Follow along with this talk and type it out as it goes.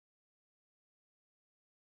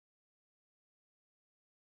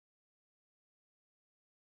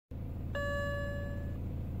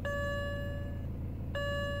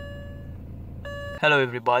Hello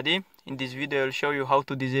everybody, in this video I'll show you how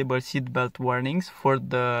to disable seatbelt warnings for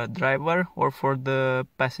the driver or for the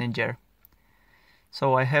passenger.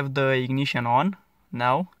 So I have the ignition on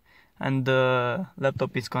now and the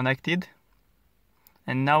laptop is connected,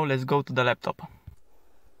 and now let's go to the laptop.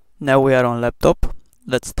 Now we are on laptop.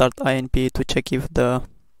 Let's start INP to check if the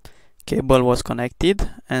cable was connected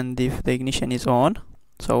and if the ignition is on.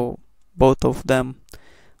 So both of them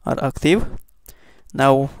are active.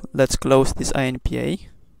 Now let's close this INPA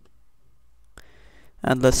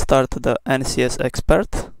and let's start the NCS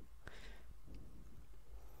expert.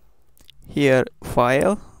 Here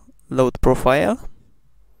file, load profile,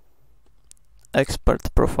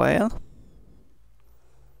 expert profile,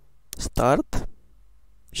 start,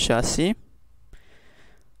 chassis.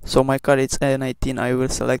 So my car is E19, I will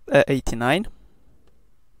select E89.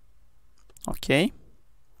 Okay.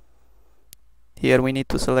 Here we need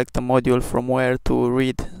to select a module from where to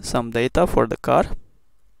read some data for the car.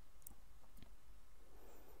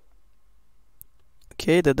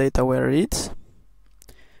 Okay, the data where reads.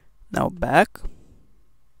 Now back.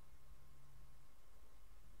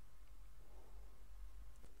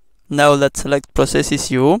 Now let's select process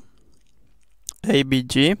issue,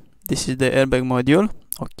 ABG. This is the airbag module.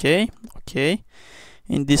 Okay.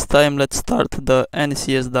 In this time let's start the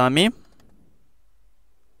NCS dummy.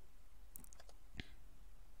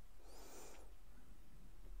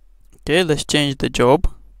 Okay, let's change the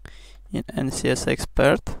job in NCS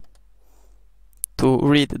expert to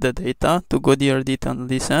read the data, to go there, edit and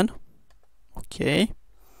listen. Okay,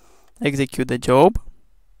 execute the job.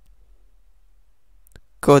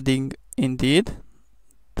 Coding indeed,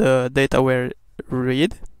 the data were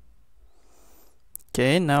read.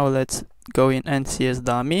 Okay, now let's go in NCS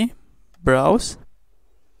dummy, browse.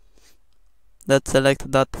 Let's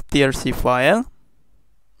select that .trc file.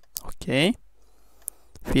 Okay.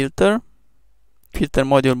 Filter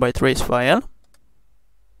module by trace file,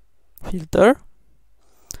 filter.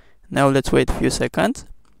 Now let's wait a few seconds.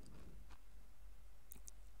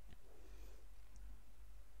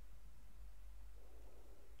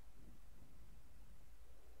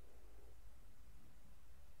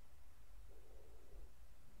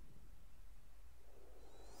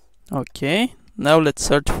 Okay, now let's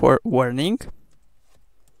search for warning.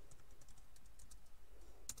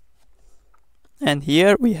 And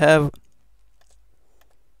here we have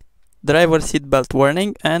driver seatbelt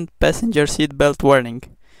warning and passenger seatbelt warning.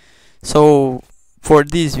 So for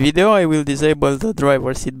this video I will disable the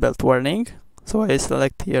driver seatbelt warning. So I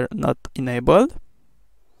select here not enabled.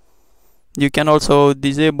 You can also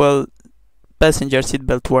disable passenger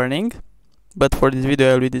seatbelt warning, but for this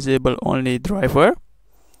video I will disable only driver.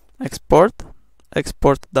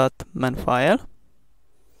 Export.man file.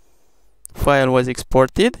 File was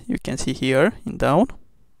exported, you can see here in down.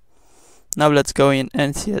 Now let's go in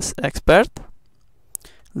NCS expert.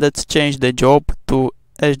 Let's change the job to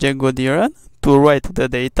SJ Godiran to write the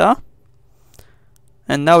data.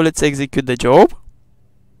 And now let's execute the job.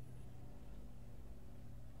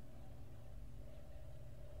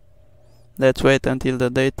 Let's wait until the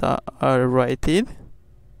data are written.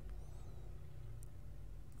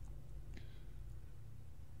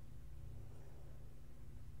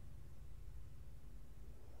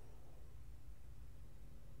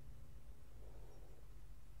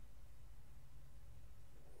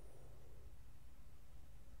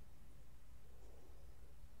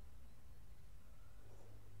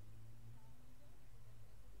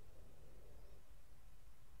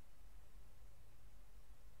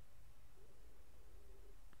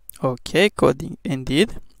 Okay, coding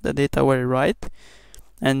indeed, the data were right.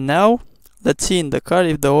 And now let's see in the car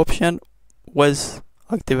if the option was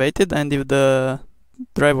activated and if the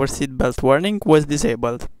driver seatbelt warning was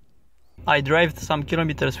disabled. I drive some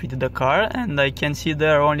kilometers with the car and I can see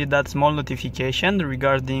there only that small notification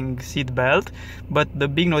regarding seatbelt, but the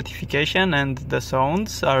big notification and the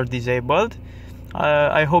sounds are disabled.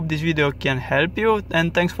 I hope this video can help you,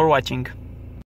 and thanks for watching.